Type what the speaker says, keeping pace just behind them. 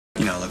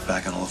I look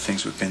back on all the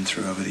things we've been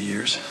through over the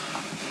years.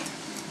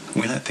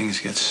 We let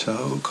things get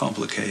so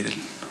complicated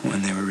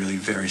when they were really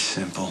very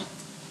simple.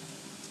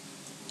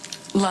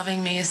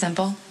 Loving me is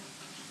simple?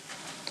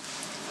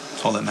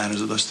 All that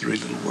matters are those 3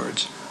 little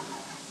words.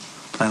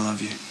 I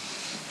love you.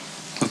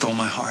 With all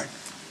my heart.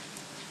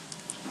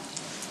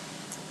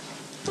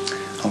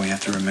 All we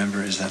have to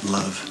remember is that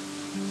love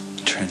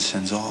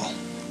transcends all.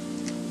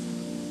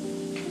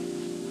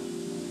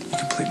 You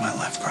complete my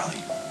life, Carly.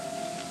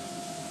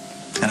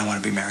 And I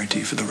want to be married to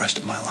you for the rest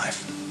of my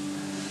life.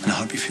 And I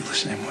hope you feel the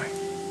same way.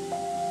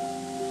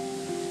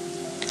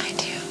 I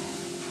do.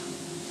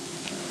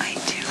 I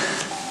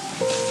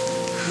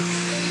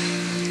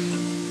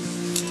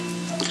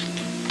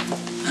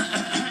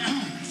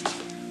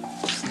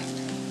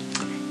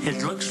do.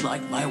 It looks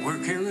like my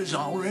work here is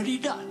already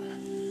done.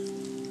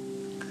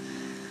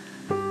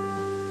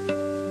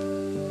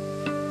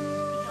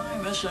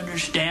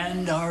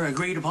 Misunderstand our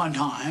agreed upon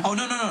time? Oh,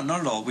 no, not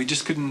at all. We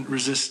just couldn't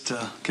resist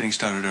getting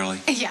started early.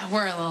 Yeah,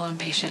 we're a little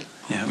impatient.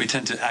 Yeah, we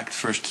tend to act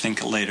first,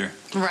 think later.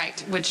 Right,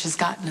 which has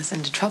gotten us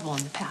into trouble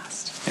in the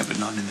past. Yeah, but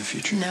not in the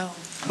future. No.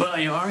 Well,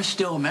 you are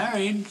still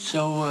married,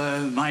 so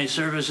my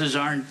services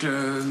aren't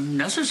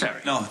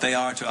necessary. No, they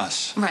are to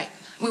us. Right.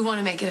 We want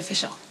to make it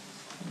official.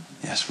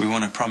 Yes, we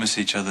want to promise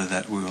each other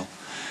that we will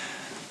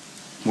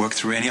work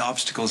through any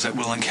obstacles that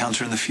we'll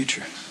encounter in the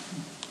future.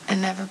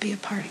 And never be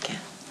apart again.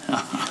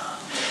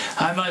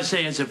 I must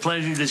say it's a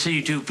pleasure to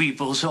see 2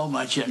 people so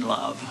much in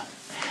love.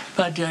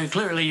 But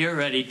clearly you're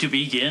ready to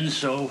begin,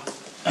 so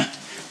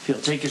if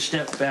you'll take a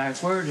step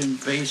backward and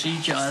face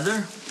each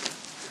other.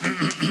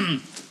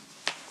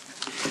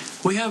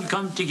 We have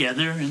come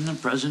together in the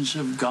presence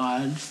of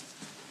God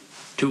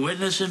to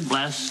witness and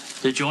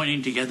bless the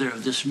joining together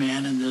of this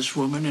man and this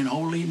woman in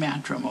holy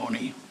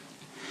matrimony.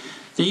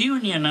 The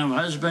union of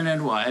husband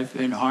and wife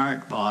in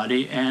heart,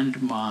 body,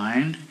 and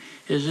mind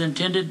is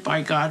intended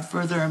by God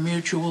for their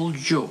mutual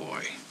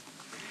joy,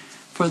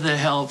 for the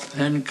help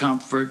and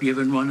comfort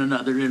given one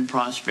another in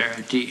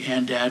prosperity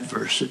and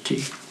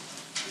adversity.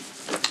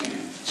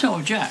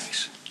 So,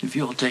 Jax, if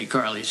you'll take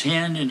Carly's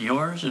hand in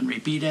yours and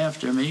repeat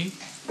after me.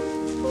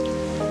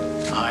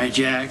 I,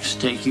 Jax,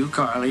 take you,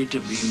 Carly, to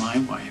be my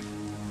wife.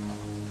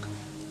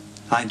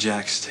 I,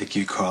 Jax, take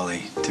you,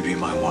 Carly, to be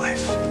my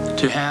wife.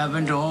 To have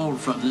and to hold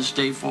from this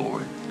day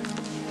forward.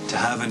 To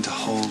have and to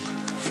hold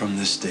from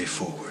this day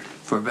forward.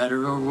 For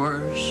better or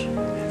worse,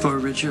 for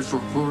richer, for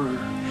poorer,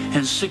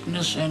 in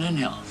sickness and in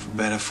health. For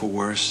better, for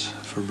worse,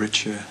 for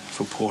richer,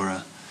 for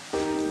poorer,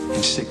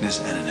 in sickness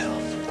and in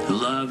health. To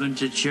love and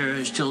to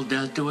cherish till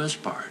death do us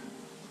part.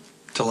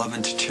 To love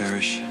and to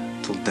cherish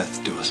till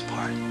death do us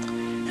part.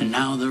 And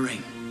now the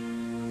ring.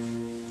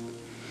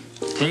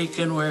 Take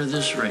and wear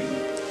this ring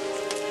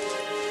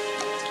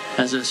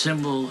as a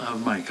symbol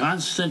of my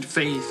constant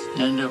faith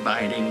and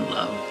abiding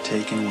love.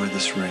 Take and wear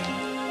this ring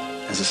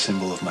as a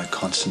symbol of my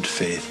constant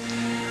faith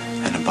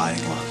and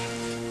abiding love.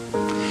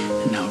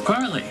 And now,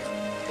 Carly,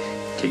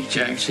 take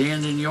Jack's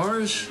hand in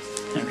yours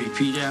and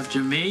repeat after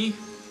me.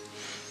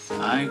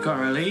 I,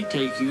 Carly,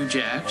 take you,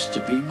 Jax, to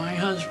be my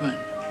husband.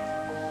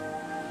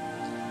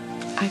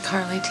 I,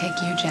 Carly,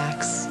 take you,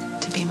 Jax,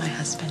 to be my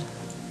husband.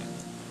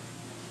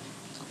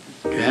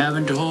 To have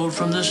and to hold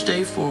from this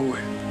day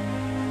forward.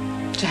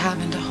 To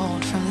have and to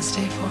hold from this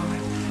day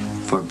forward.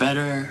 For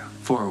better,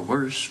 for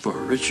worse, for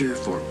richer,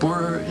 for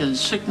poorer, in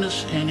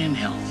sickness and in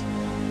health.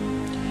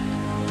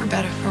 For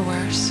better, for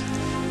worse,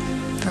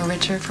 for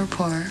richer, for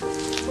poorer,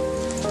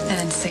 and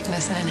in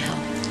sickness and in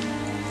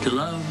health. To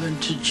love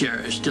and to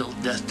cherish till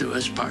death do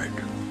us part.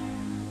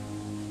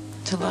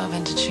 To love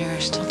and to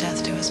cherish till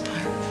death do us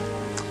part.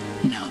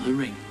 Now the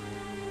ring.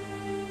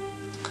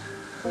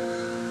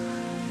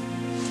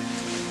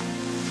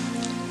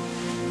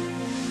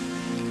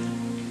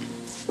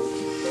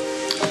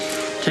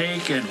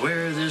 Take and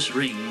wear this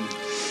ring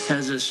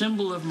as a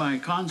symbol of my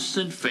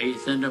constant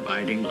faith and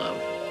abiding love.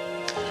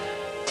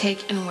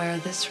 Take and wear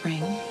this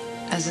ring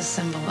as a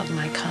symbol of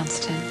my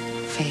constant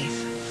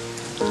faith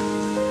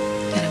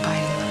and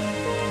abiding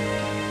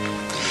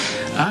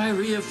love. I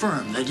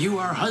reaffirm that you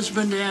are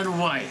husband and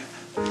wife.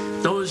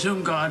 Those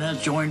whom God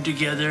hath joined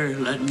together,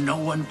 let no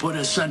one put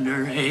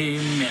asunder.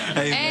 Amen.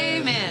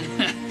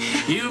 Amen.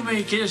 You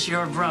may kiss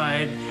your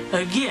bride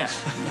again.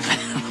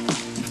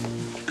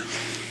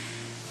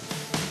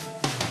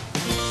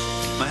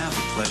 May I have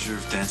the pleasure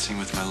of dancing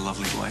with my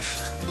lovely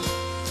wife?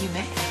 You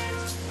may.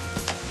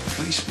 What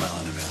are you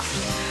smiling about?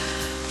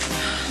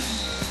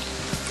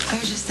 I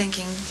was just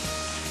thinking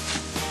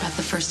about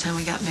the first time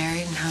we got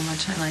married and how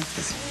much I like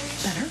this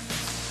better.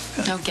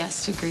 No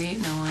guests to greet,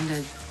 no one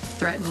to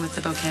threaten with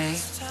the bouquet.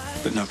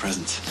 But no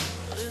presents.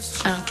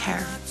 I don't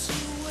care.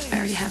 I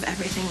already have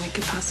everything we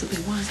could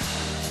possibly want.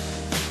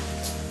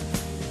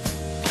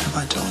 Have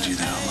I told you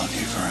that I love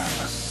you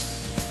forever?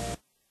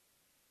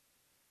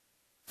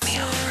 Me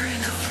over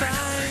and over and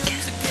over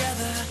again.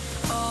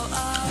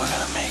 We're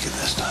gonna make it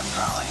this time,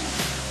 Carly.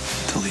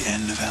 Till the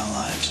end of our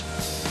lives.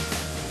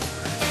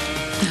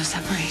 No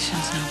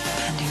separations, no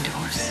pending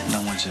divorce. No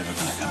one's ever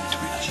gonna come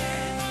between us.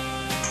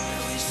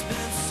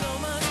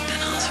 Then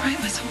all's right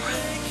with the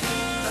world.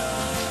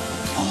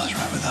 All is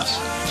right with us.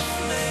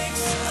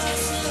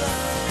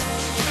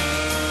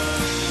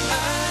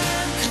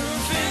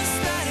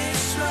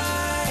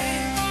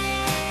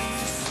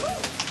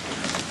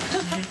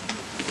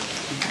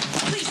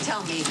 Please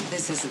tell me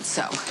this isn't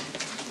so.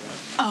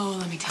 Oh,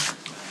 let me tell her.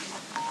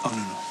 Oh, no,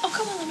 no. Oh,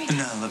 come on, let me tell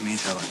her. No, let me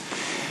tell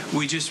her.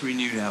 We just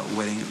renewed our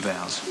wedding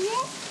vows.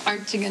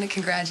 Aren't you going to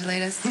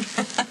congratulate us?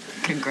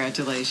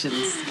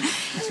 Congratulations.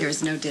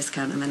 There's no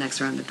discount in the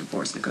next round of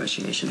divorce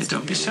negotiations.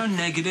 Don't be so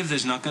negative.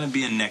 There's not going to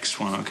be a next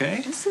one,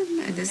 okay?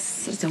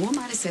 Listen, who am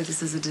I to say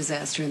this is a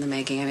disaster in the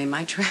making? I mean,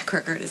 my track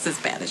record is as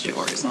bad as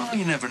yours. Well,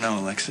 you never know,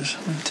 Alexis.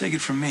 Take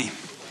it from me.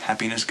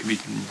 Happiness could be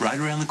right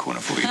around the corner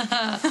for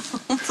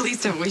you.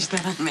 Please don't wish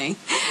that on me.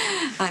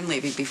 I'm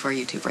leaving before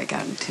you two break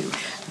out into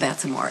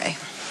that's amore.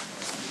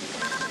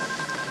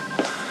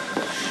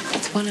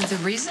 It's one of the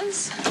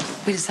reasons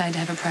we decided to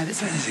have a private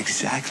That is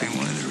exactly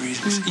one of the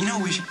reasons. You know,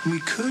 we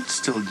could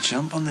still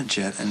jump on the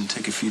jet and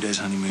take a few days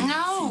honeymoon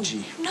No, in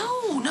Fiji. no.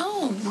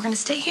 We're going to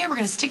stay here. We're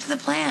going to stick to the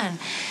plan.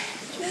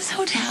 This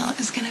hotel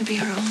is going to be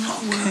our own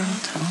little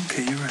world.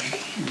 Okay, you're right.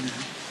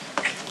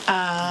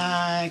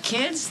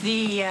 Kids,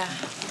 the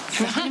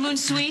honeymoon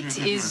suite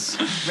is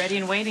ready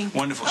and waiting.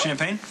 Wonderful.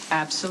 Champagne?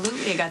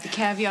 Absolutely. I got the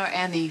caviar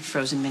and the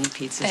frozen mini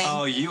pizzas.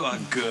 Oh, you are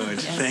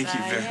good. Yes, Thank you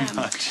I very am.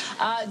 much.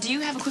 Do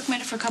you have a quick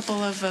minute for a couple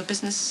of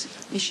business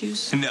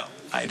issues? No,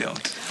 I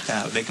don't.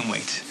 They can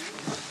wait.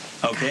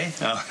 Okay?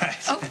 All right.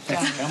 Oh,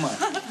 God. Come on.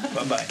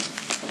 Bye-bye.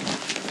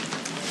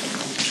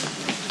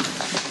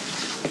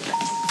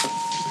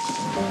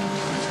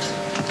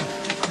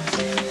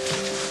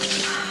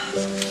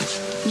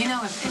 You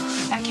know,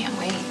 I can't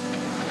wait.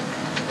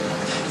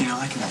 You know,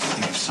 I can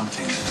think of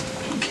something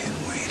that can't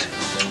wait.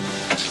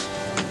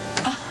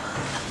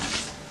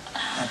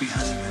 Happy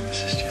honeymoon,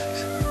 Mrs.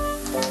 Jax.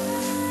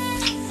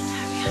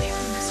 Happy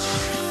honeymoon,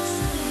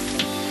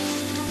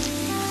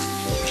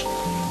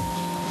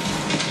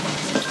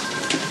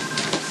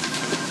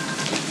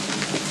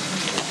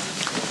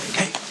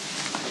 Hey,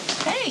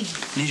 Hey,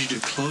 I need you to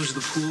close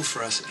the pool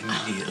for us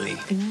immediately.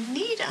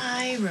 Need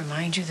I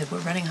remind you that we're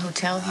running a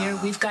hotel here?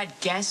 We've got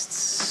guests,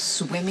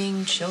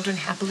 swimming, children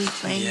happily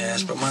playing.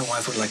 Yes, but my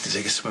wife would like to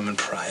take a swim in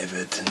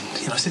private. And,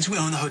 you know, since we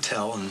own the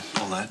hotel and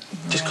all that,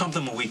 just comp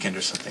them a weekend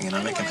or something, and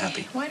I'll make them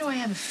happy. Why do I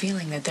have a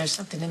feeling that there's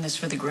something in this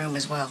for the groom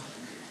as well?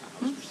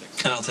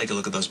 And I'll take a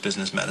look at those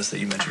business matters that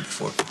you mentioned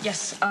before.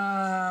 Yes,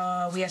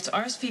 we have to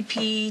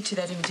RSVP to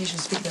that invitation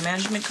to speak at the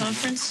management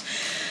conference.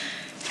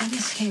 And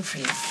this came for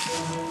you.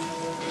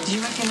 Do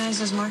you recognize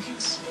those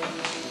markings?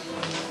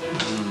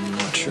 I'm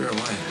not sure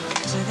why.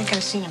 'Cause I think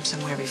I've seen them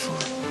somewhere before.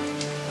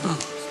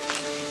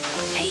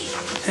 hey,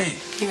 Hey,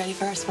 you ready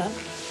for our swim?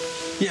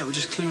 yeah, we're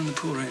just clearing the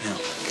pool right now.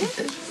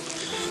 Good.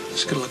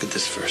 Let's get a look at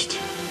this first.